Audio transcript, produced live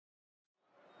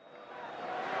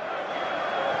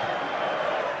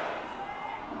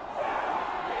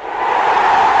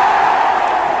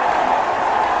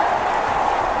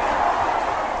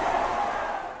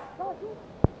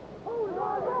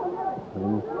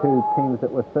two teams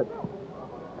that were such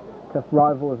tough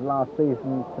rivals last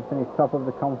season to finish top of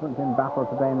the conference in battle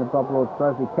today in the Bob Lord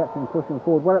Trophy. Kettering pushing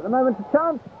forward. Well, at the moment, a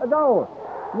chance, a goal.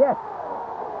 Yes.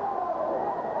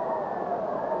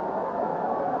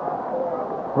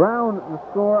 Brown, the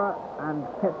scorer, and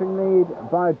Kettering lead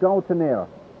by a goal to nil.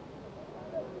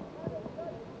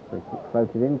 Free kick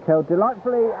floated in, curled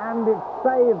delightfully, and it's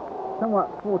saved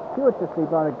somewhat fortuitously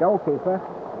by the goalkeeper.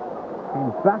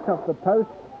 Came back off the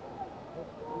post.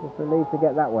 Just relieved to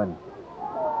get that one.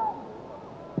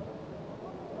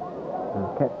 And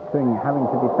Kettering having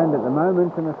to defend at the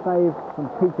moment, and a save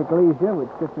from Peter Gleasier,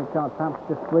 which gives me a chance perhaps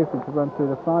just briefly to run through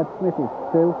the side. Smith is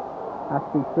 2,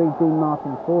 Ashby 3, Dean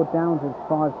Martin 4, Downs is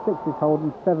 5, 6 is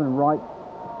Holden, 7 Wright,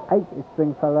 8 is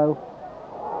Stringfellow,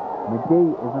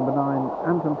 McGee is number 9,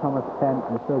 Anton Thomas 10,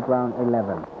 and Phil Brown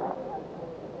 11.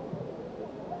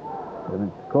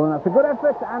 Corner, that's a good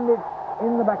effort, and it's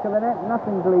in the back of the net.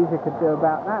 Nothing Gleasier could do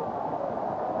about that,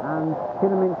 and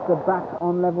Kidderminster back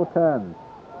on level terms.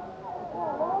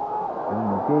 And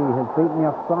McGee has beaten the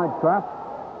offside trap.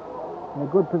 In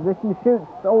a good position, shoots.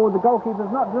 Oh, the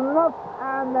goalkeeper's not done enough,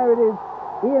 and there it is.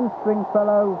 Ian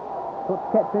Stringfellow puts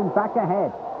Kettering back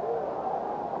ahead.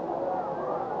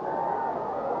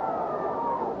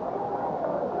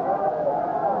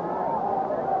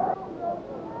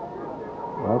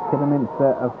 Well,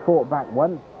 Kidderminster have fought back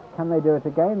once. Can they do it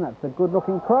again? That's a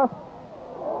good-looking cross,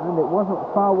 and it wasn't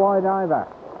far wide either.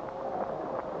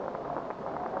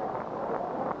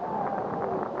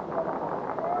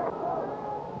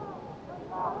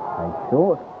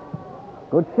 Short.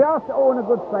 Good shot. Oh, and a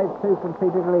good save too from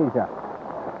Peter Gleasier.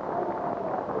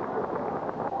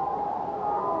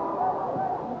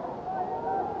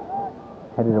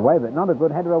 Headed away, but not a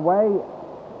good header away.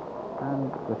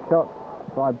 And the shot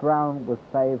by Brown was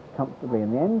saved comfortably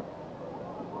in the end.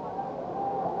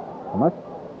 Almost.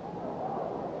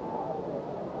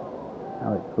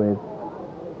 Now it's with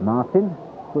Martin.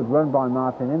 Good run by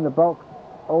Martin in the box.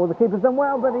 Oh, the keeper's done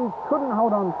well, but he couldn't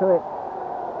hold on to it.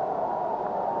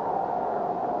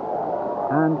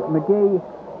 And McGee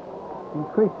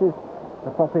increases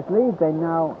the Poppers' lead. They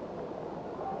now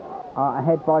are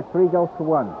ahead by 3 goals to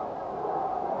 1.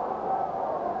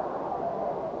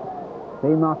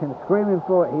 Dean Martin screaming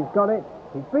for it. He's got it.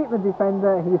 He's beaten the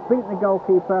defender. He's beaten the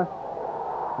goalkeeper.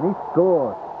 And he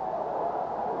scores.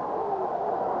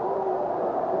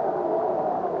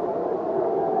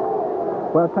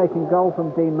 Well taken goal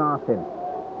from Dean Martin.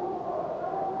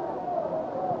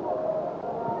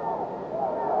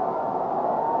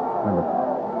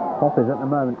 Poppers at the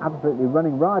moment absolutely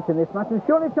running riot in this match, and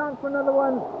surely chance for another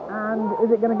one. And is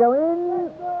it going to go in?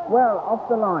 Well, off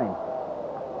the line.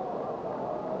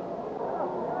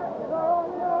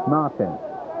 Martin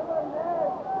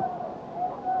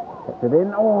gets it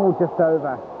in. Oh, just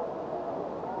over.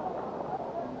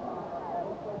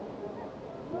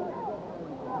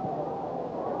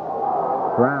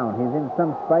 Brown, he's in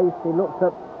some space. He looks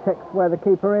up, checks where the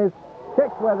keeper is,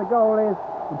 checks where the goal is,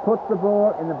 and puts the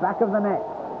ball in the back of the net.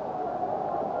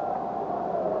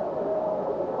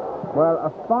 Well,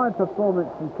 a fine performance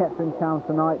from Kettering Town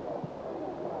tonight.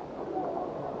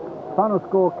 Final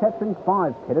score, Kettering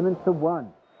 5, Kidderminster 1.